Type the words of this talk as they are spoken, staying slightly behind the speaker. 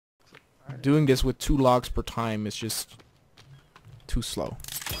doing this with 2 logs per time is just too slow.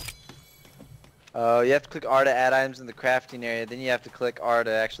 You have to click R to add items in the crafting area, then you have to click R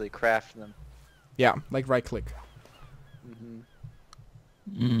to actually craft them. Yeah, like right click.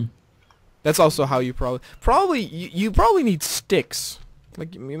 Mm. That's also how you you probably need sticks.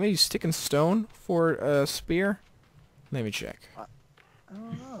 Like maybe stick and stone for a spear. Let me check. I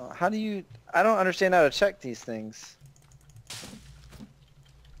don't know. How do you... I don't understand how to check these things.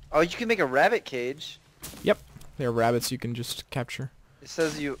 Oh, you can make a rabbit cage. Yep, there are rabbits you can just capture. It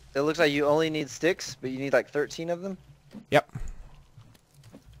says you... It looks like you only need sticks, but you need like 13 of them. Yep.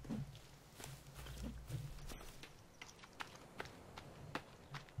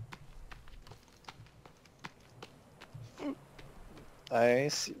 I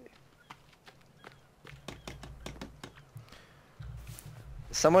see.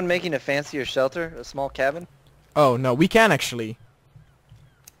 Is someone making a fancier shelter? A small cabin? Oh no, we can actually.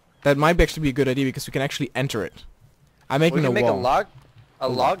 That might actually be a good idea because we can actually enter it. I'm making We can a make wall. a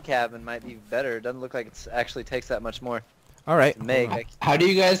log cabin might be better. It doesn't look like it actually takes that much more All right. to make. How do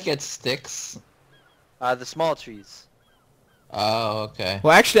you guys get sticks? The small trees. Oh, okay.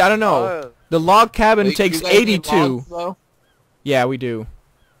 Well, actually, I don't know. Oh. The log cabin Wait, takes you guys need 82. logs, though? Yeah, we do.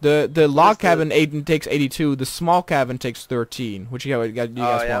 The log the- cabin takes 82. The small cabin takes 13. Which you guys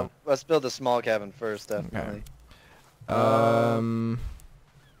Oh yeah, want? let's build a small cabin first, definitely. I'll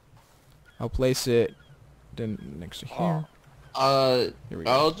place it then next to here. Here we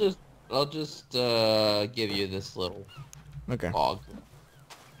go. I'll just give you this little Okay. log.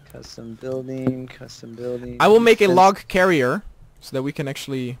 Custom building, custom building. I will make a Fence- log carrier so that we can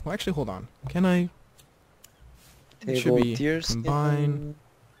actually. Well, actually, hold on. Can I? It should Table be deerskin.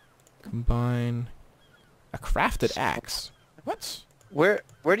 combine a crafted axe. What? Where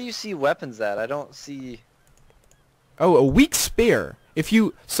do you see weapons at? I don't see. Oh, a weak spear. If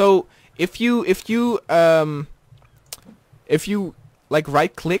you like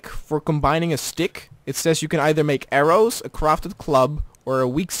right click for combining a stick, it says you can either make arrows, a crafted club, or a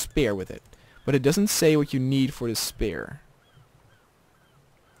weak spear with it. But it doesn't say what you need for the spear.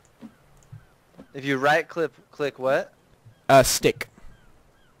 If you right click what? Stick.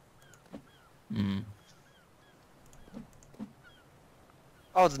 Mm.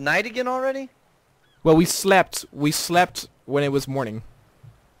 Oh, it's night again already? Well, we slept when it was morning.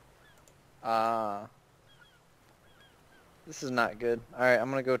 This is not good. Alright, I'm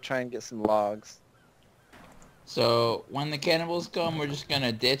gonna go try and get some logs. So when the cannibals come, we're just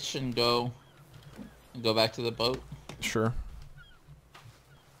gonna ditch and go back to the boat, Sure.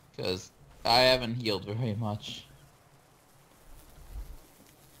 because I haven't healed very much.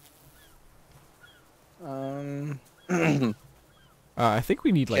 I think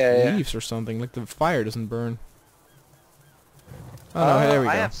we need like Okay. leaves or something. Like the fire doesn't burn. Oh no, hey, there we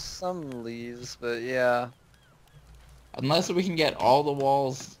I go. have some leaves, but yeah. Unless we can get all the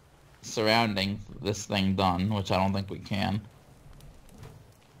walls surrounding this thing done, which I don't think we can.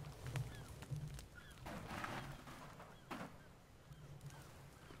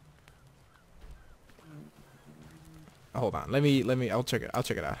 Hold on. I'll check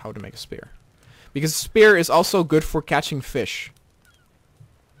it out how to make a spear. Because spear is also good for catching fish.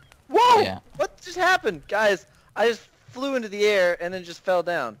 Whoa! Yeah. What just happened? Guys, I just flew into the air and then just fell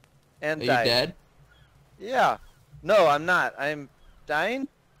down. And Are died. you dead? Yeah. No, I'm not. I'm dying?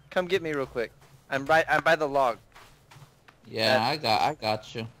 Come get me real quick. I'm by the log. Yeah, I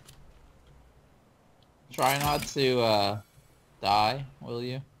got you. Try not to die, will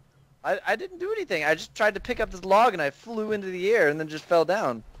you? I didn't do anything. I just tried to pick up this log and I flew into the air and then just fell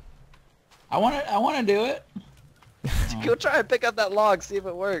down. I wanna do it. Go try and pick up that log, see if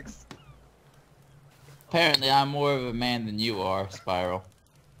it works. Apparently, I'm more of a man than you are, Spiral.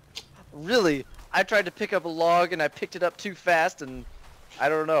 Really? I tried to pick up a log and I picked it up too fast and I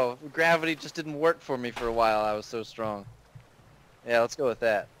don't know. Gravity just didn't work for me for a while. I was so strong. Yeah, let's go with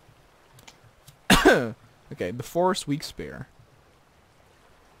that. Okay, the forest weak spear.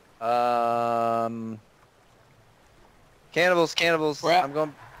 Cannibals. Where-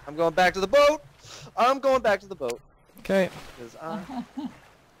 I'm going back to the boat. I'm going back to the boat. Okay. 'Cause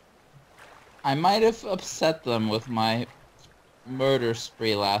I might have upset them with my murder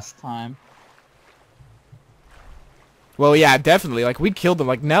spree last time. Well, yeah, definitely. Like we killed them.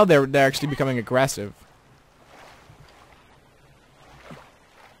 Like now they're actually becoming aggressive.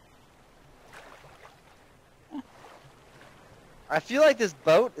 I feel like this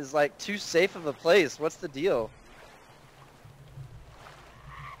boat is like too safe of a place. What's the deal?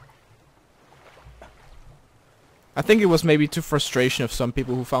 I think it was maybe to frustration of some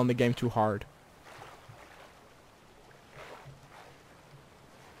people who found the game too hard.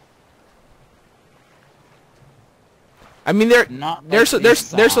 I mean, Not there's like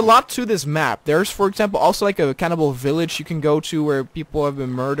there's a sound. lot to this map. There's, for example, also like a cannibal village you can go to where people have been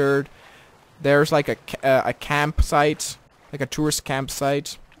murdered. There's like a campsite, like a tourist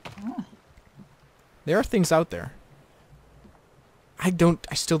campsite. There are things out there. I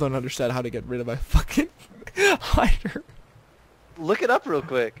still don't understand how to get rid of my fucking hider. Look it up real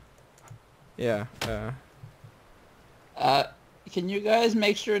quick. Yeah. Can you guys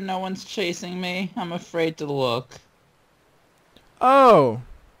make sure no one's chasing me? I'm afraid to look. Oh,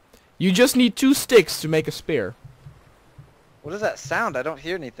 you just need 2 sticks to make a spear. What does that sound? I don't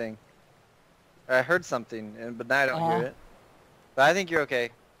hear anything. I heard something, but now I don't hear it. But I think you're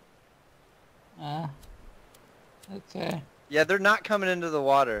okay. Okay. Yeah, they're not coming into the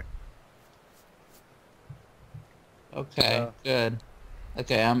water. Okay, good.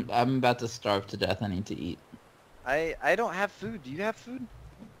 Okay, I'm about to starve to death. I need to eat. I don't have food. Do you have food?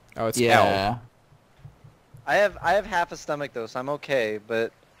 Oh, it's L. Yeah. I have half a stomach though, so I'm okay,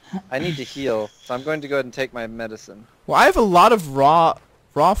 but I need to heal. So I'm going to go ahead and take my medicine. Well, I have a lot of raw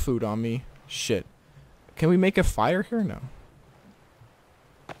food on me. Shit. Can we make a fire here? No.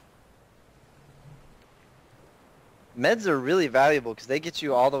 Meds are really valuable because they get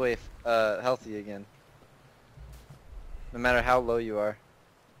you all the way healthy again. No matter how low you are.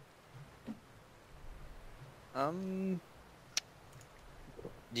 Do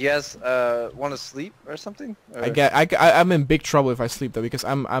you guys want to sleep or something? Or... I'm in big trouble if I sleep though because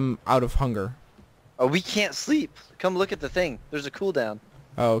I'm out of hunger. Oh, we can't sleep. Come look at the thing. There's a cooldown.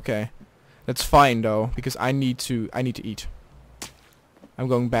 Oh, okay. That's fine though because I need to eat. I'm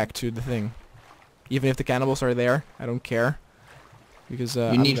going back to the thing. Even if the cannibals are there, I don't care. Because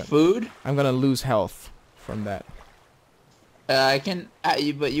you need food? I'm gonna lose health from that. I can,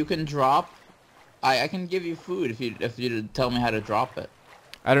 but you can drop. I can give you food if you tell me how to drop it.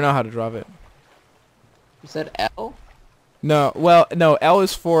 I don't know how to drop it. You said L? No, well, no. L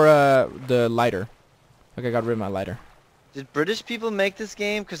is for the lighter. Okay, I got rid of my lighter. Did British people make this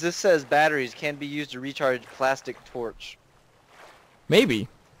game? Because this says batteries can be used to recharge plastic torch. Maybe.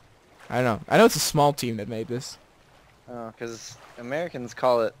 I don't know. I know it's a small team that made this. Oh, because Americans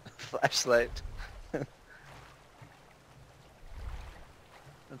call it flashlight.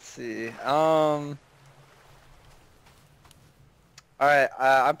 Let's see. Alright,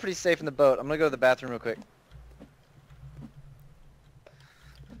 I'm pretty safe in the boat. I'm gonna go to the bathroom real quick.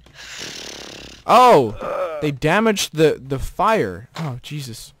 Oh! They damaged the fire. Oh,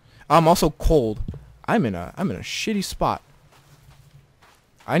 Jesus. I'm also cold. I'm in a shitty spot.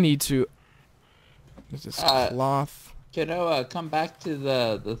 I need to... There's this cloth. Konoa, come back to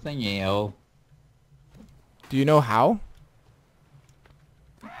the thingy, yo. Do you know how?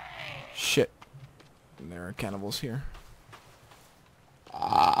 Shit. There are cannibals here.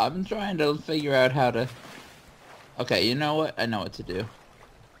 I'm trying to figure out how to... Okay, you know what? I know what to do.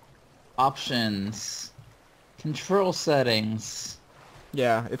 Options. Control settings.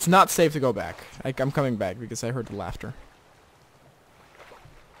 Yeah, it's not safe to go back. I'm coming back because I heard the laughter.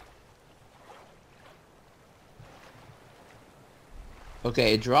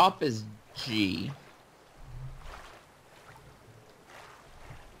 Okay, drop is G.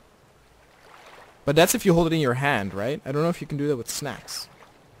 But that's if you hold it in your hand, right? I don't know if you can do that with snacks.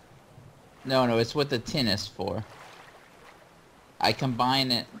 No, it's what the tin is for. I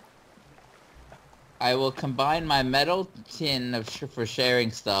combine it. I will combine my metal tin for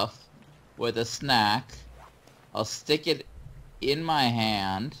sharing stuff with a snack. I'll stick it in my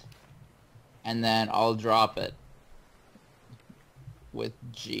hand, and then I'll drop it with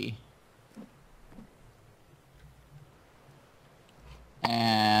G.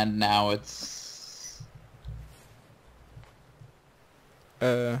 And now it's...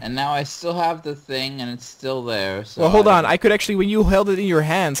 And now I still have the thing, and it's still there, so... Well, hold on. I could actually, when you held it in your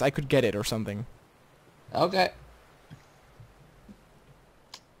hands, I could get it or something. Okay.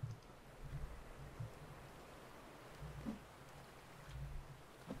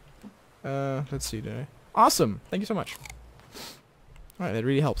 Let's see. Did I? Awesome. Thank you so much. Alright, that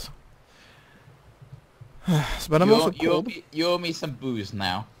really helps. But I'm also cold. You owe me some booze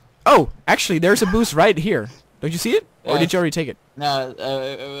now. Oh, actually, there's a boost right here. Don't you see it? Or did you already take it?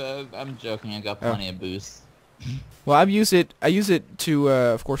 No, I'm joking. I got plenty of booze. Well, I use it to,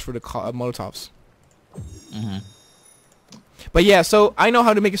 of course, for the Molotovs. But yeah, so I know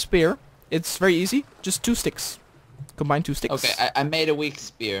how to make a spear. It's very easy. Just 2 sticks. Combine 2 sticks. Okay, I made a weak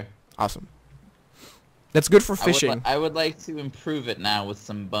spear. Awesome. That's good for fishing. I would like to improve it now with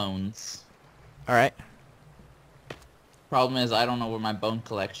some bones. Alright. Problem is, I don't know where my bone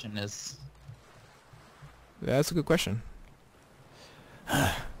collection is. That's a good question.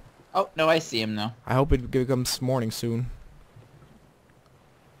 Oh, no, I see him now. I hope it becomes morning soon.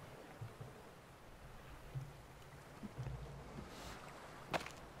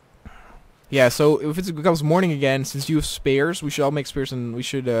 Yeah, so if it becomes morning again, since you have spears, we should all make spears and we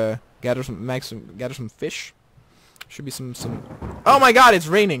should gather some fish. Should be some. Oh my God, it's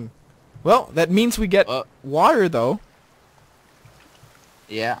raining. Well, that means we get water though.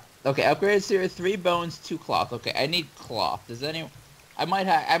 Yeah. Okay, upgrades here: 3 bones, 2 cloth. Okay, I need cloth. Does any? I might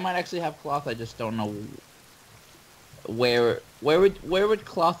actually have cloth. I just don't know where would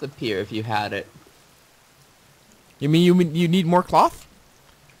cloth appear if you had it. You mean you need more cloth?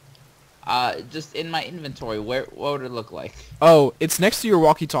 Just in my inventory. What would it look like? Oh, it's next to your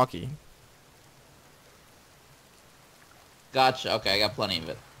walkie-talkie. Gotcha. Okay, I got plenty of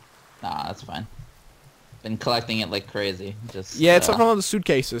it. Nah, that's fine. Been collecting it like crazy. Just Yeah, it's up on all the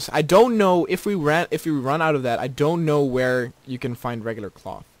suitcases. I don't know if we run out of that. I don't know where you can find regular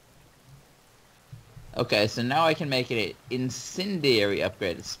cloth. Okay, so now I can make it an incendiary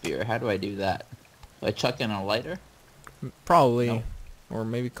upgraded spear. How do I do that? Do I chuck in a lighter? Probably, No. or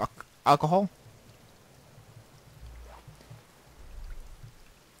maybe alcohol.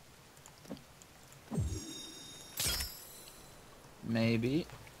 Maybe.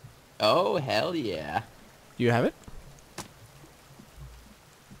 Oh, hell yeah. Do you have it?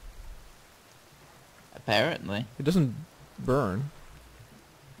 Apparently. It doesn't burn.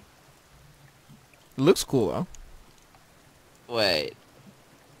 It looks cool though. Wait.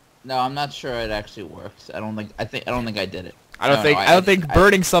 No, I'm not sure it actually works. I don't think I did it. I don't think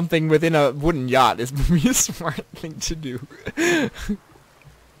burning something within a wooden yacht is a smart thing to do.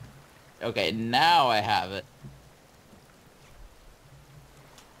 Okay, now I have it.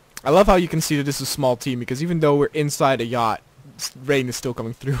 I love how you can see that this is a small team because even though we're inside a yacht, rain is still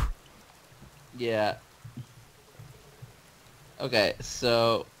coming through. Yeah. Okay,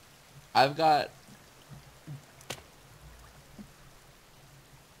 so I've got...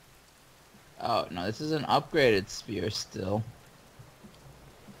 Oh, no, this is an upgraded spear still.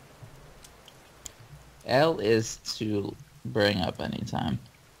 L is to bring up anytime.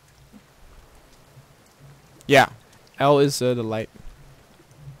 Yeah, L is the light.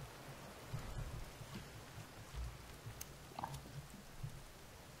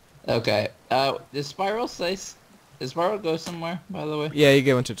 Okay, does Spiral go somewhere, by the way? Yeah, you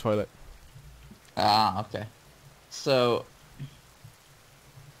go into the toilet. Ah, okay. So,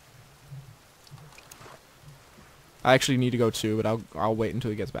 I actually need to go too, but I'll wait until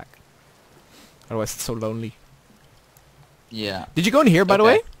he gets back. Otherwise, it's so lonely. yeah. Did you go in here, by the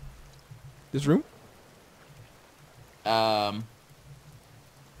Okay. way? This room? No,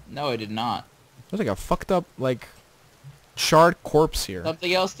 I did not. There's like a fucked up, like, charred corpse here.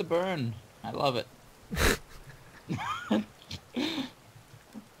 Something else to burn. I love it.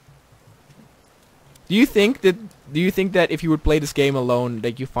 Do you think that if you would play this game alone,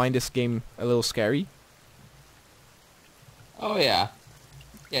 that you find this game a little scary? Oh yeah.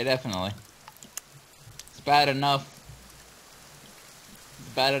 Yeah, definitely. It's bad enough. It's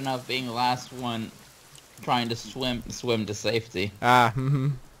bad enough being the last one trying to swim to safety. Ah,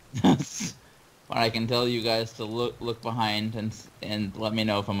 But I can tell you guys to look behind and let me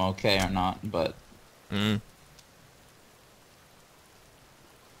know if I'm okay or not, but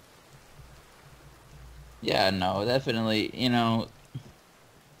yeah, no, definitely, you know,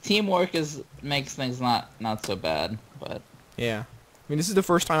 teamwork makes things not so bad, but yeah. I mean, this is the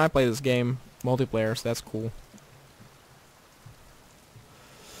first time I play this game multiplayer, so that's cool.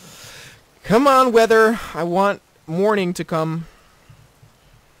 Come on, weather. I want morning to come.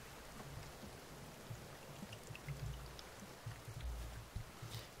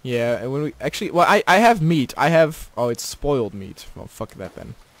 Yeah, and when we actually, well, I have meat. Oh, it's spoiled meat. Well, fuck that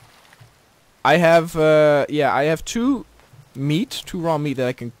then. I have, yeah, I have two raw meat that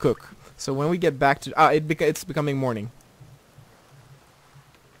I can cook. So when we get back to, it's becoming morning.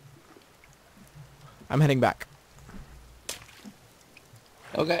 I'm heading back.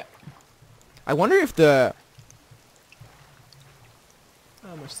 okay. I wonder if the...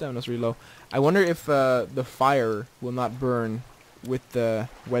 Oh, my stamina's really low. I wonder if the fire will not burn with the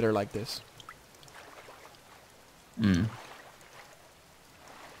weather like this. Hmm.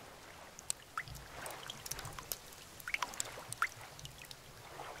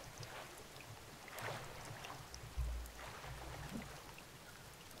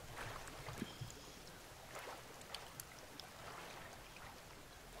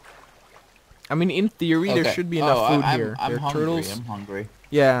 I mean, in theory, there Okay. should be enough food here. I'm There are hungry. turtles. I'm hungry.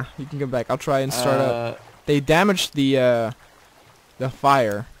 Yeah, you can come back. I'll try and start up. They damaged the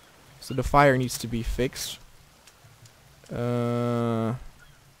fire, so the fire needs to be fixed.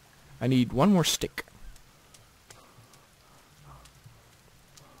 I need one more stick.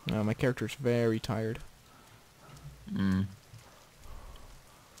 My character's very tired. Mm.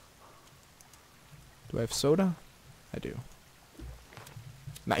 Do I have soda? I do.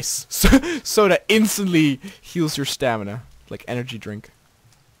 Nice. Soda instantly heals your stamina. Like energy drink.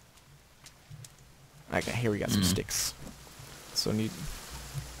 Okay, here we got some sticks. So need...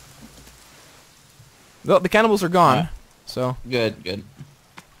 Well, the cannibals are gone. Yeah. So... Good, good.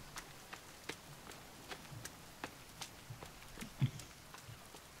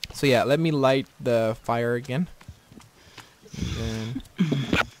 So yeah, let me light the fire again. And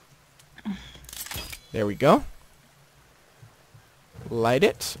then... There we go. Light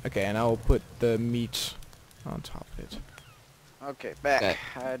it. Okay, and I'll put the meat on top of it. Okay, back. Okay.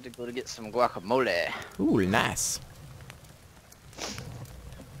 I had to go to get some guacamole. Ooh, nice.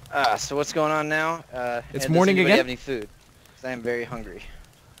 So what's going on now? It's and morning does anybody again? have any food? 'Cause I am very hungry.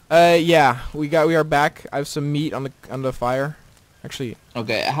 Yeah, we are back. I have some meat on the fire. Actually,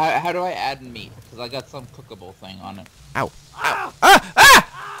 Okay, how do I add meat? Because I got some cookable thing on it. ow. Ow.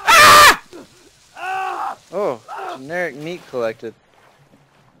 Ah! Ah! Oh, generic meat collected.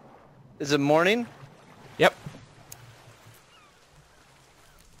 Is it morning? Yep.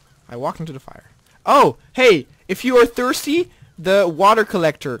 I walked into the fire. Oh, hey, if you are thirsty, the water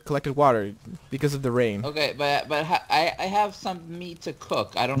collector collected water because of the rain. Okay, but I have some meat to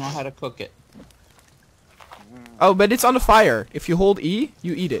cook. I don't know how to cook it. Oh, but it's on the fire. If you hold E,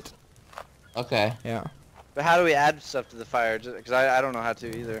 you eat it. Okay. Yeah. But how do we add stuff to the fire? Because I don't know how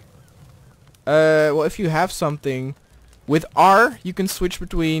to either. Well, if you have something, with R, you can switch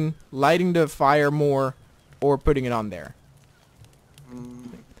between lighting the fire more or putting it on there.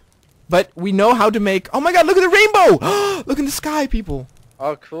 But we know how to make... Oh my god, look at the rainbow! Look in the sky, people!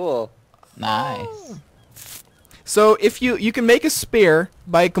 Oh, cool. Nice. So if you can make a spear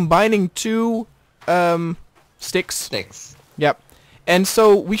by combining two sticks. Sticks. Yep. And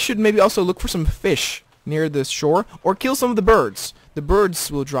so we should maybe also look for some fish near the shore or kill some of the birds. The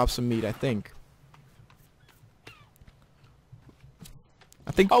birds will drop some meat, I think.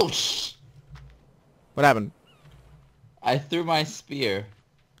 Oh, shh! What happened? I threw my spear.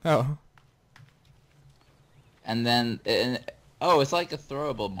 Oh. And then... oh, it's like a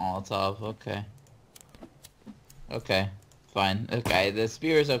throwable Molotov. Okay. Okay. Fine. Okay, the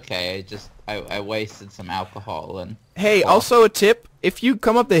spear is okay. I wasted some alcohol and... Hey, Well. also a tip. If you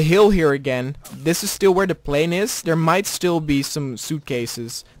come up the hill here again, this is still where the plane is. There might still be some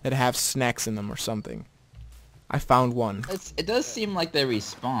suitcases that have snacks in them or something. I found one. It does seem like they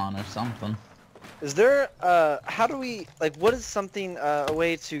respawn or something. Is there, how do we, like, what is something, a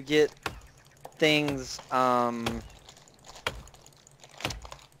way to get things,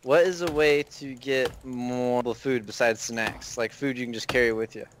 what is a way to get more food besides snacks? Like, food you can just carry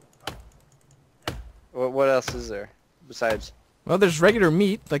with you. What else is there besides? Well, there's regular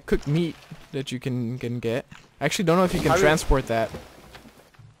meat, like cooked meat, that you can get. I actually don't know if you can How do- transport that.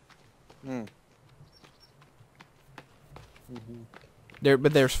 Hmm.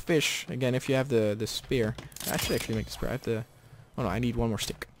 But there's fish again if you have the spear. I should actually make the spear. I have to. Oh no, I need one more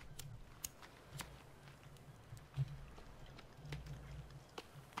stick.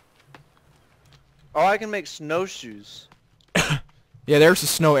 Oh, I can make snowshoes. Yeah, there's a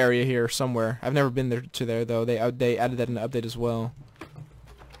snow area here somewhere. I've never been there to there though. They added that in the update as well.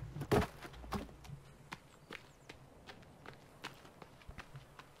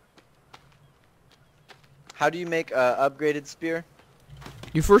 How do you make a upgraded spear?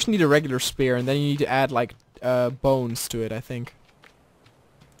 You first need a regular spear, and then you need to add like bones to it, I think.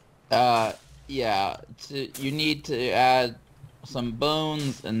 Yeah. You need to add some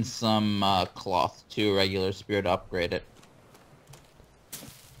bones and some cloth to a regular spear to upgrade it.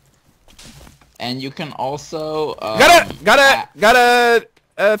 And you can also got a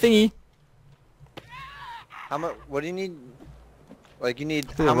thingy. How much? What do you need? Like you need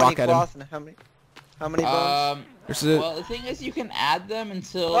Threw a how many rock at him. cloth and how many bones? Well, the thing is, you can add them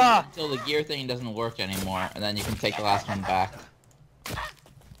until the gear thing doesn't work anymore, and then you can take the last one back.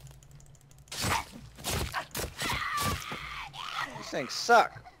 These things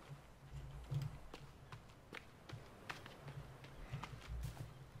suck.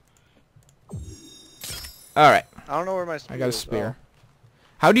 All right, I don't know where my spear I got a is. spear.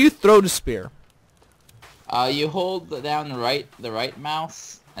 How do you throw the spear? You hold down the right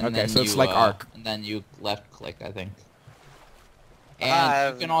mouse, and Okay, then so you, it's like arc. and then you left click, I think. I And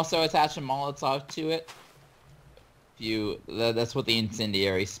have- you can also attach a Molotov to it. That's what the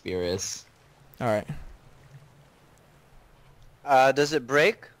incendiary spear is. All right. Does it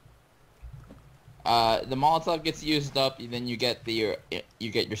break? The Molotov gets used up, then you get your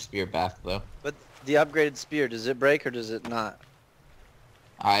spear back though. But the upgraded spear, does it break or does it not?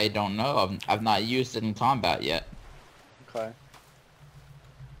 I don't know. I've not used it in combat yet. Okay.